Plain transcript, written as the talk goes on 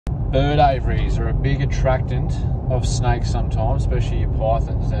bird aviaries are a big attractant of snakes sometimes, especially your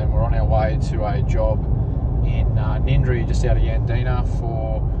pythons, and we're on our way to a job in Ninderry, just out of Yandina,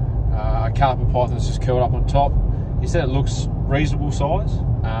 for a carpet python that's just curled up on top. He said it looks reasonable size.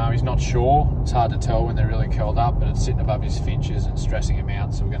 He's not sure. It's hard to tell when they're really curled up, but it's sitting above his finches and stressing him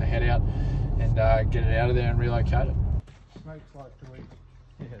out, so we're going to head out and get it out of there and relocate it. Snakes like to eat.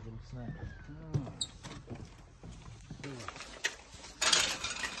 Yeah, little snake.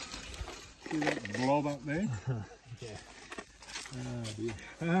 See that blob up there? Yeah. Oh dear.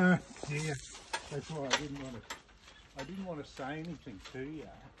 Oh dear. That's why I didn't want to say anything to you.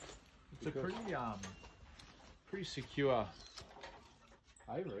 It's a pretty secure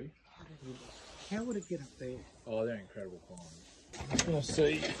aviary. How would it get up there? Oh, they're incredible climbers. I'm just going to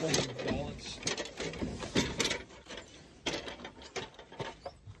see if I can balance.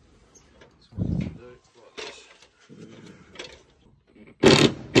 That's what I'm going to do.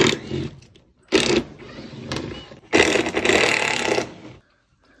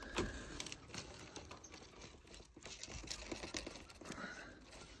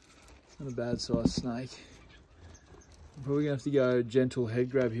 Not a bad sized snake. I'm probably going to have to go gentle head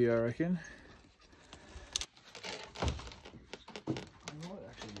grab here, I reckon. You might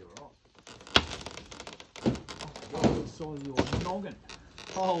actually be right. Oh, the size of your noggin.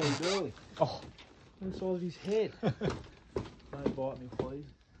 Holy dooly. Oh, the size of his head. Don't bite me, please.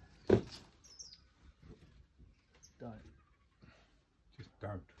 Don't. Just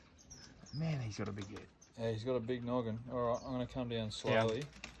don't. Man, he's got a big head. Yeah, he's got a big noggin. Alright, I'm going to come down slowly. Yeah.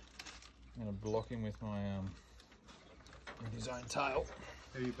 I'm going to block him with my with his own tail.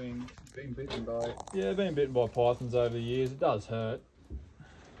 Have you been bitten by? Yeah, been bitten by pythons over the years. It does hurt.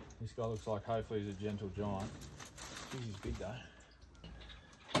 This guy looks like hopefully he's a gentle giant. He's big though.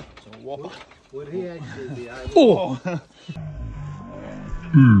 It's a whopper. Would he actually be able? Oh!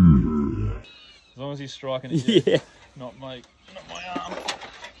 As long as he's striking it, yeah. Not my arm.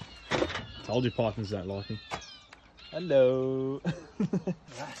 Told you pythons don't like him. Hello.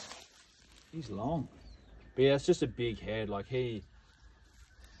 He's long. But yeah, it's just a big head. Like he...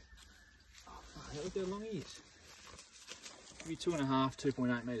 Oh, fuck, look how long he is. Maybe 2.5,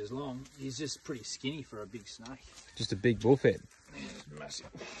 2.8 metres long. He's just pretty skinny for a big snake. Just a big buff head. Man, it's massive.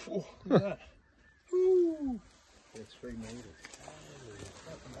 Oh, look at that. Ooh. Yeah, 3 metres.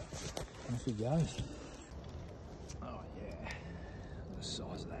 Off he goes. Oh yeah. Look at the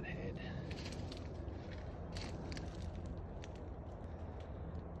size of that head.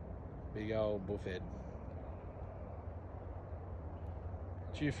 Big old buff head.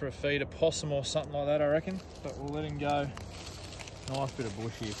 Due for a feed, a possum or something like that, I reckon. But we'll let him go. Nice bit of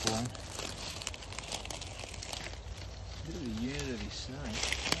bush here for him. Bit of a unit of his snake.